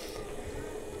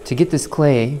 To get this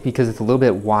clay, because it's a little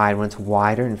bit wide, when it's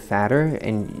wider and fatter,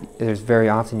 and there's very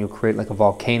often you'll create like a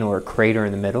volcano or a crater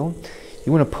in the middle,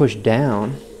 you want to push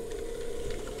down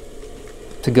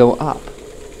to go up.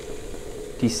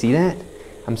 Do you see that?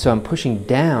 So I'm pushing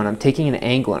down, I'm taking an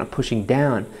angle and I'm pushing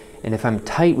down, and if I'm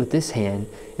tight with this hand,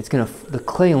 the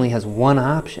clay only has one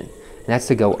option, and that's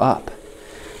to go up,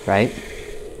 right?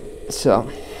 So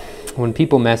when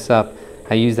people mess up,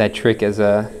 I use that trick as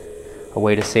a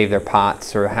way to save their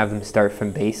pots or have them start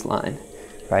from baseline,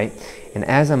 right? And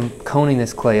as I'm coning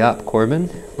this clay up, Corbin,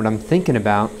 what I'm thinking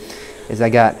about is I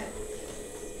got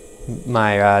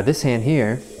my this hand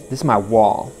here, this is my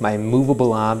wall, my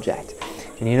immovable object.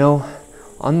 And you know,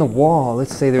 on the wall,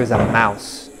 let's say there's a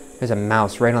mouse. There's a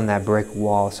mouse right on that brick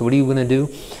wall. So what are you gonna do?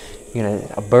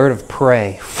 A bird of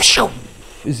prey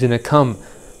is gonna come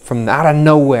from out of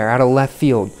nowhere, out of left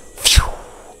field,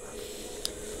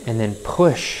 and then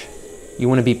push. You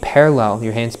want to be parallel,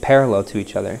 your hands parallel to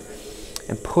each other,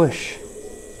 and push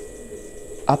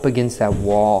up against that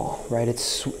wall, right?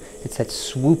 It's that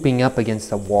swooping up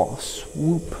against the wall.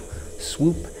 Swoop,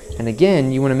 swoop. And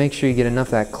again, you want to make sure you get enough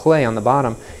of that clay on the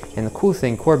bottom. And the cool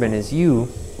thing, Corbin, is you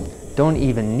don't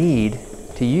even need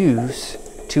to use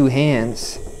two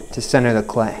hands to center the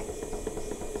clay,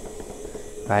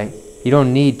 right? You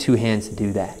don't need two hands to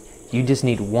do that. You just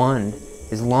need one.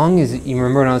 As long as you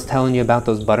remember when I was telling you about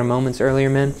those butter moments earlier,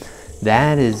 man,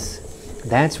 that's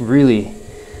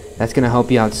gonna help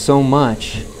you out so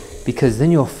much, because then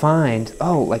you'll find,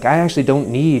 oh, like I actually don't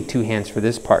need two hands for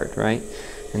this part, right?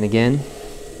 And again,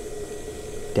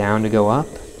 down to go up.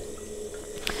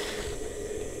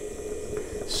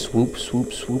 Swoop,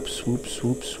 swoop, swoop, swoop,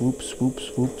 swoop, swoop, swoop,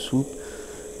 swoop, swoop.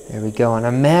 There we go. And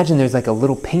imagine there's like a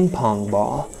little ping pong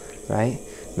ball, right?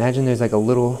 Imagine there's like a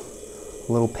little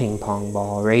ping pong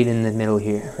ball right in the middle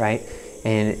here, right?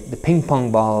 and the ping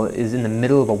pong ball is in the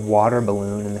middle of a water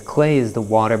balloon, and the clay is the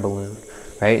water balloon,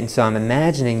 right? And so I'm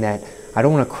imagining that I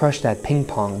don't want to crush that ping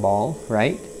pong ball,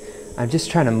 right? I'm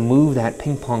just trying to move that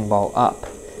ping pong ball up.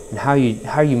 And how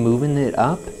are you moving it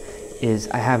up is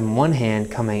I have one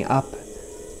hand coming up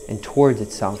and towards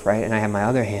itself, right? And I have my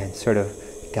other hand sort of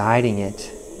guiding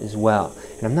it as well.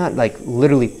 And I'm not like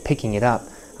literally picking it up,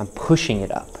 I'm pushing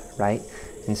it up, right?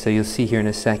 And so you'll see here in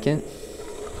a second,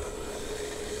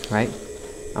 right?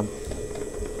 I'm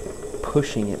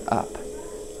pushing it up,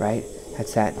 right?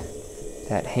 That's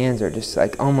that hands are just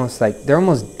like almost like, they're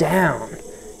almost down,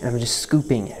 and I'm just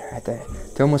scooping it right there.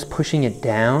 They're almost pushing it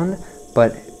down,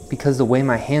 but because the way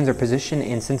my hands are positioned,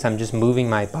 and since I'm just moving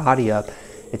my body up,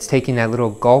 it's taking that little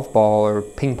golf ball or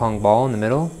ping pong ball in the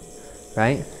middle,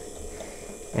 right?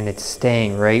 And it's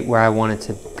staying right where I want it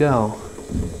to go.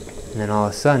 And then all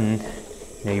of a sudden,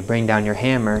 you know, you bring down your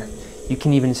hammer. You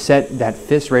can even set that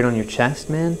fist right on your chest,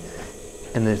 man,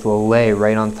 and there's a lay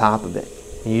right on top of it.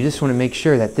 And you just want to make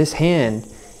sure that this hand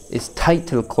is tight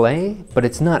to the clay, but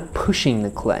it's not pushing the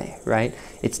clay, right?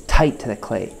 It's tight to the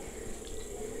clay.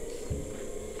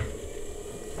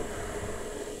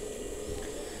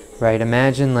 Right,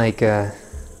 imagine like, you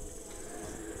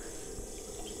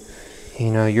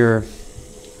know, you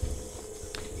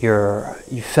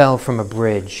fell from a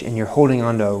bridge and you're holding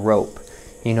onto a rope.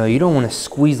 You know, you don't want to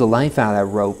squeeze the life out of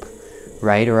that rope,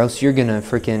 right? Or else you're gonna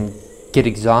freaking get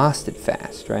exhausted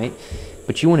fast, right?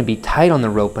 But you want to be tight on the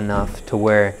rope enough to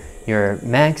where you're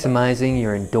maximizing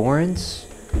your endurance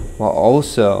while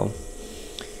also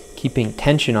keeping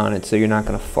tension on it so you're not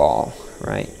gonna fall,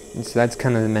 right? And so that's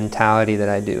kind of the mentality that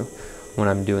I do when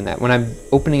I'm doing that. When I'm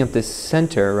opening up this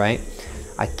center, right,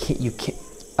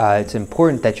 it's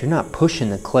important that you're not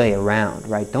pushing the clay around,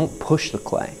 right? Don't push the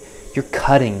clay. You're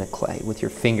cutting the clay with your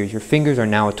fingers. Your fingers are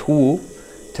now a tool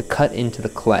to cut into the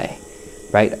clay,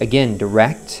 right? Again,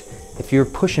 direct. If you're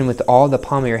pushing with all the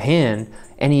palm of your hand,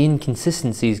 any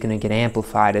inconsistency is going to get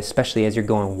amplified, especially as you're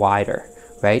going wider,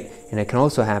 right? And it can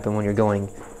also happen when you're going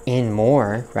in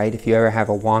more, right? If you ever have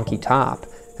a wonky top,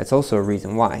 that's also a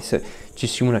reason why. So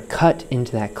just you want to cut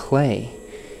into that clay.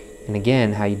 And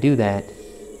again, how you do that,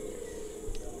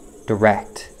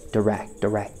 direct, direct,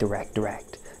 direct, direct,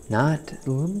 direct. Not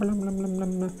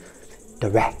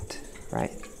direct,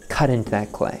 right? Cut into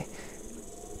that clay.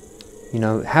 You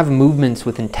know, have movements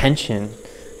with intention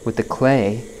with the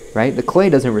clay, right? The clay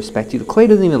doesn't respect you. The clay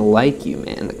doesn't even like you,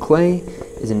 man. The clay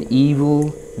is an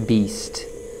evil beast,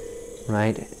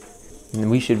 right?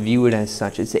 And we should view it as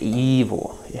such. It's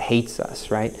evil. It hates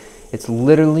us, right? It's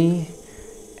literally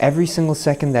every single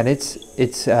second that it's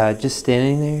just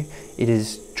standing there, it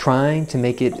is trying to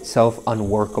make itself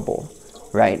unworkable,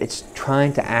 right? It's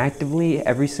trying to actively,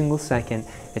 every single second,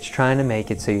 it's trying to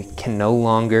make it so you can no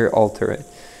longer alter it.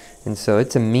 And so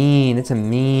it's a mean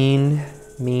thing,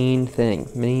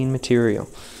 mean material.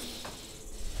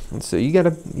 And so you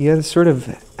gotta sort of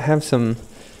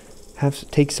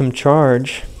take some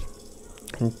charge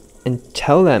and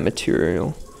tell that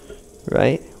material,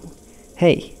 right?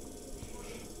 Hey,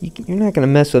 you're not gonna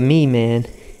mess with me, man.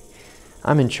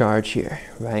 I'm in charge here,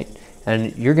 right?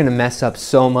 And you're gonna mess up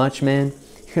so much, man.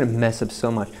 You're gonna mess up so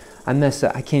much. I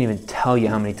can't even tell you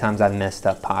how many times I've messed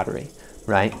up pottery,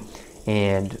 right?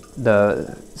 And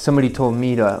somebody told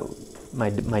me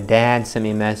my dad sent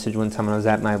me a message one time when I was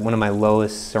at one of my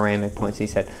lowest ceramic points. He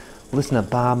said, listen to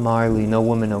Bob Marley, No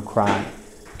Woman, No Cry.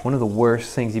 One of the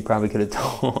worst things he probably could have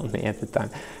told me at the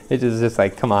time. It was just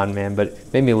like, come on, man, but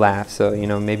it made me laugh. So, you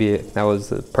know, maybe that was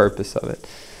the purpose of it.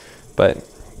 But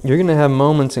you're going to have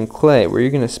moments in clay where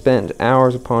you're going to spend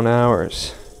hours upon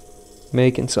hours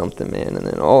making something, man, and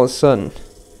then all of a sudden,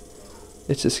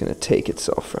 it's just going to take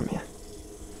itself from you.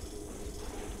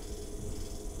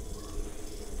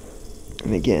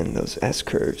 And again, those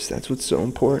S-curves, that's what's so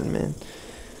important, man.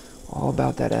 All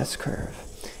about that S-curve.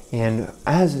 And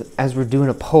as we're doing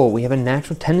a pull, we have a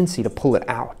natural tendency to pull it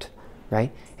out,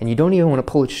 right? And you don't even want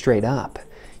to pull it straight up.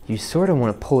 You sort of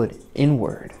want to pull it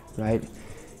inward, right?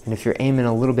 And if you're aiming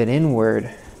a little bit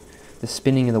inward, the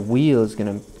spinning of the wheel is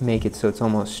going to make it so it's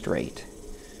almost straight,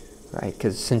 right?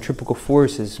 Because centrifugal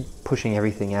force is pushing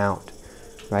everything out,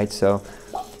 right? So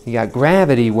you got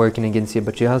gravity working against you,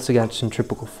 but you also got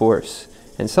centrifugal force.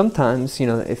 And sometimes, you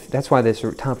know, that's why this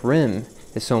top rim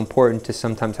is so important to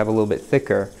sometimes have a little bit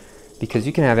thicker, because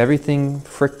you can have everything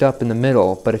fricked up in the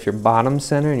middle, but if your bottom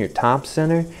center and your top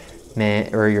center,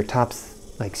 man, or your top's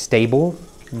like stable,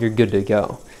 you're good to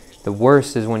go. The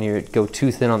worst is when you go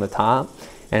too thin on the top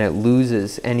and it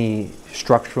loses any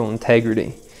structural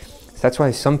integrity. So that's why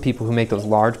some people who make those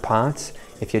large pots,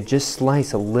 if you just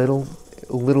slice a little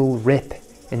rip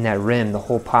in that rim, the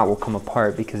whole pot will come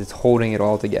apart because it's holding it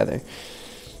all together.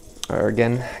 Or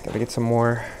again, gotta get some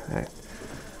more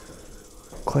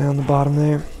clay on the bottom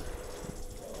there.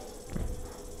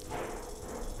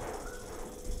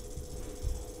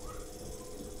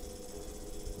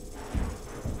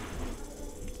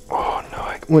 Oh no,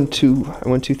 I went too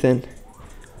thin.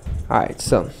 All right,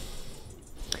 so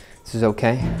this is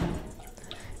okay.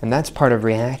 And that's part of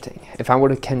reacting. If I were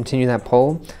to continue that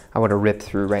pull, I would have ripped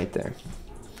through right there.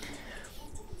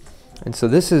 And so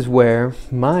this is where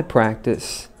my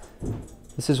practice,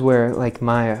 this is where like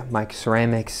my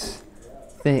ceramics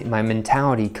thing, my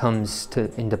mentality comes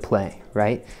into play,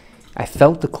 right? I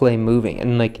felt the clay moving,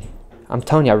 and like I'm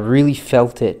telling you, I really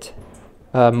felt it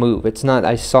move. It's not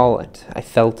I saw it, I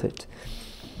felt it.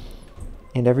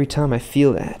 And every time I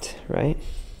feel that, right,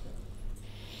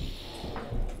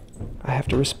 I have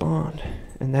to respond.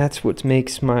 And that's what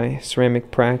makes my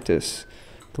ceramic practice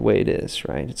the way it is,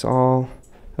 right? It's all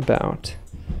about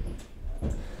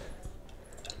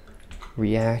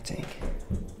reacting.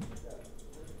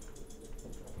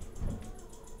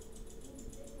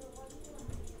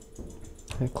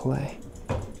 That clay.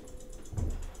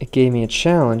 It gave me a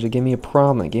challenge, it gave me a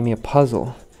problem, it gave me a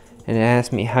puzzle, and it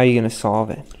asked me, how are you going to solve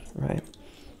it, right?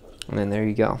 And then there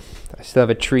you go. I still have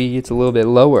a tree, it's a little bit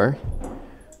lower,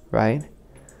 right?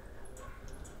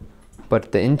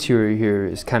 But the interior here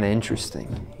is kind of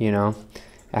interesting, you know?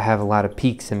 I have a lot of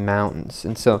peaks and mountains.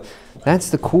 And so that's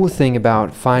the cool thing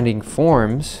about finding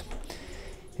forms,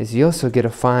 is you also get to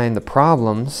find the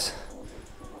problems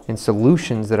and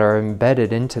solutions that are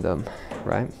embedded into them,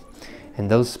 right?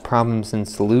 And those problems and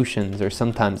solutions are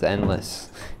sometimes endless,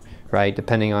 right?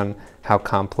 Depending on how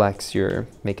complex you're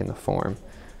making the form.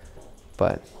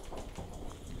 But,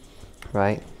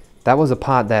 right? That was a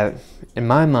pot that, in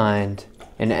my mind,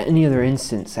 in any other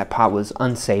instance, that pot was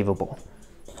unsavable,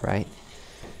 right?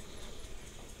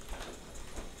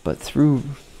 But through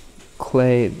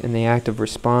clay and the act of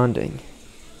responding,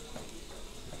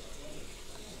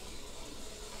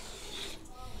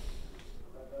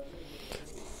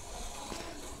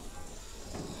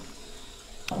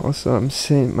 also I'm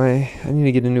saying I need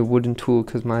to get a new wooden tool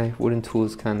because my wooden tool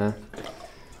is kind of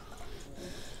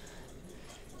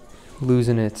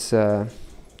losing its,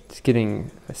 it's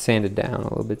getting sanded down a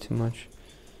little bit too much.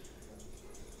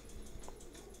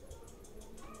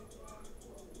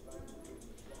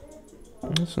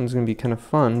 This one's going to be kind of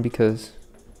fun because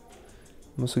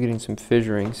I'm also getting some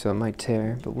fissuring, so it might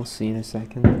tear, but we'll see in a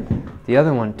second. The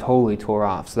other one totally tore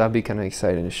off, so that'll be kind of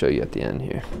exciting to show you at the end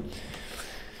here.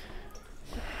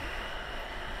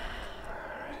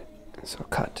 Alright, so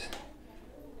cut,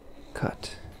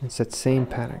 cut. It's that same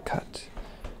pattern, cut,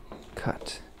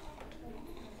 cut,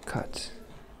 cut.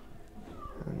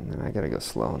 And then I gotta go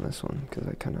slow on this one because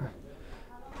I kind of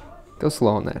go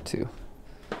slow on that too.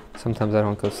 Sometimes I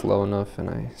don't go slow enough and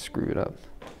I screw it up.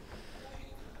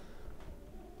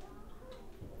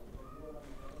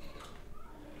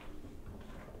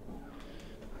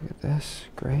 Look at this,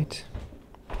 great.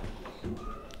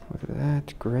 Look at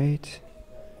that, great.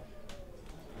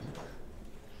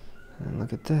 And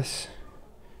look at this.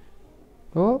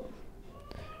 Oh,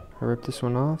 I ripped this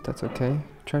one off, that's okay.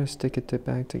 Try to stick it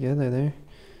back together there.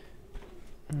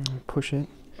 Push it.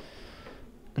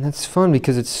 And that's fun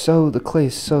because the clay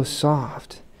is so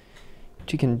soft.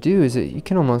 What you can do is you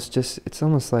can almost just, it's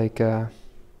almost like,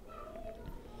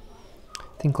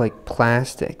 think like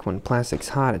plastic. When plastic's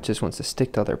hot, it just wants to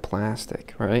stick to other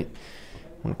plastic, right?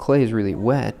 When clay is really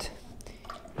wet,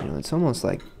 you know, it's almost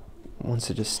like once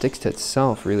it just sticks to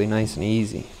itself really nice and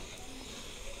easy.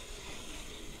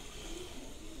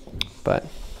 But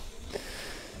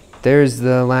there's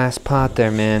the last pot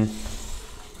there, man.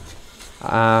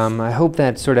 I hope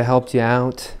that sort of helped you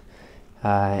out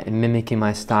in mimicking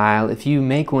my style. If you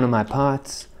make one of my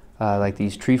pots, like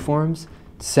these tree forms,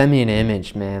 send me an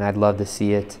image, man. I'd love to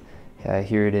see it.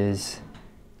 Here it is.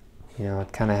 You know,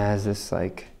 it kind of has this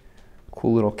like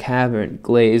cool little cavern.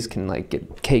 Glaze can like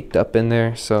get caked up in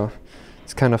there, so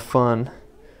it's kind of fun.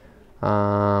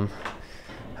 How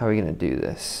are we gonna do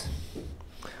this?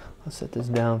 I'll set this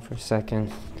down for a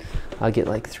second. I'll get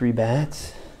like 3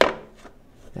 bats.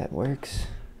 That works.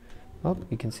 Oh,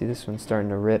 you can see this one's starting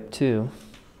to rip too.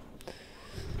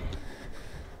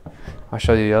 I'll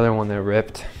show you the other one that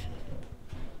ripped.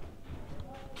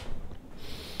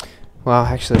 Well,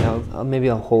 actually, maybe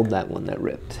I'll hold that one that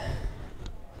ripped.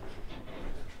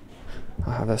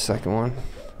 I'll have that second one.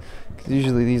 'Cause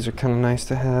usually these are kind of nice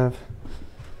to have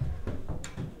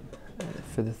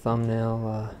for the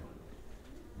thumbnail.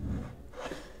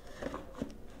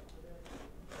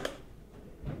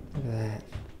 Look at that.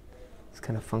 It's kind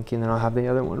kind of funky, and then I'll have the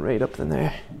other one right up in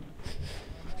there.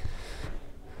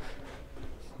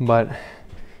 But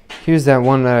here's that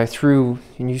one that I threw,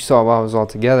 and you saw while I was all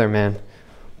together, man.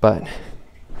 But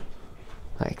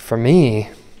like for me,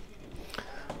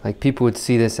 like people would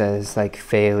see this as like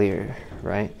failure,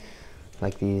 right?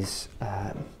 Like these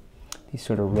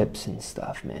sort of rips and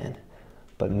stuff, man.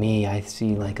 But me, I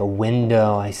see like a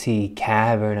window, I see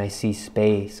cavern, I see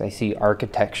space, I see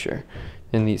architecture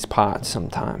in these pots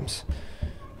sometimes,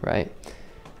 right?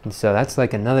 And so that's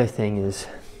like another thing is,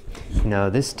 you know,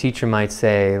 this teacher might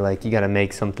say like you got to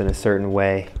make something a certain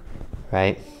way,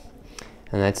 right?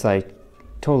 And that's like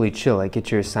totally chill, like get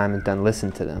your assignment done,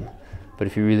 listen to them. But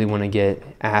if you really want to get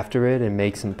after it and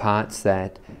make some pots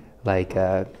that like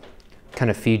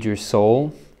kind of feed your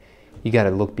soul, you got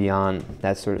to look beyond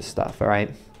that sort of stuff, all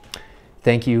right?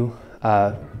 Thank you.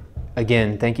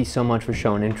 Again, thank you so much for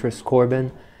showing interest,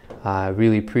 Corbin. I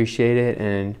really appreciate it.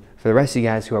 And for the rest of you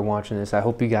guys who are watching this, I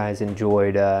hope you guys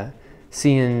enjoyed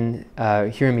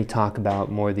hearing me talk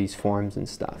about more of these forms and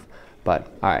stuff. But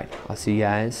all right, I'll see you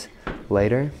guys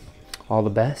later. All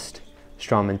the best.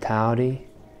 Strong mentality.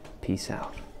 Peace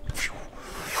out.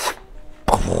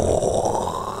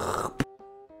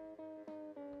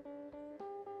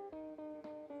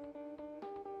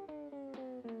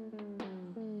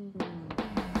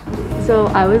 So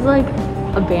I was like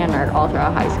a band nerd all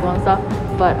throughout high school and stuff,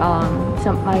 but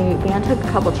so my band took a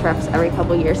couple trips every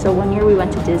couple years. So one year we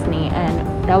went to Disney,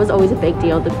 and that was always a big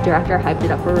deal. The director hyped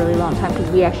it up for a really long time because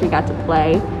we actually got to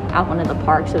play at one of the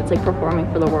parks, so it's like performing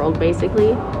for the world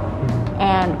basically.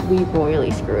 And we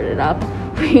royally screwed it up.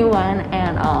 We went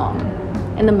and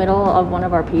in the middle of one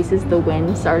of our pieces, the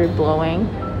wind started blowing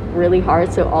really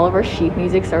hard, so all of our sheet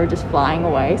music started just flying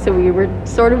away. So we were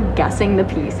sort of guessing the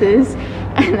pieces,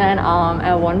 and then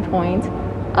at one point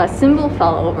a cymbal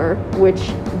fell over, which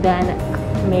then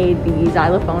made the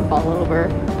xylophone fall over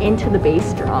into the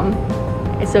bass drum.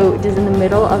 And so just in the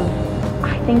middle of,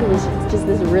 I think it was just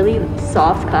this really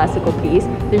soft classical piece,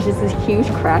 there's just this huge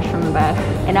crash from the back,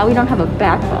 and now we don't have a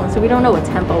backbone, so we don't know what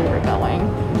tempo we're going.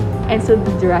 And so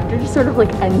the director just sort of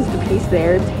like ends the piece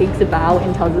there, takes a bow,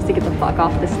 and tells us to get the fuck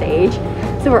off the stage.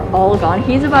 So we're all gone.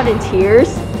 He's about in tears,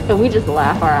 and we just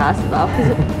laugh our asses off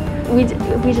because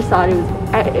we just thought it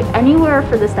was anywhere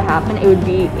for this to happen, it would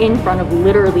be in front of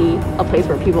literally a place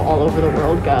where people all over the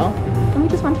world go. And we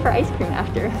just went for ice cream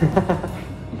after.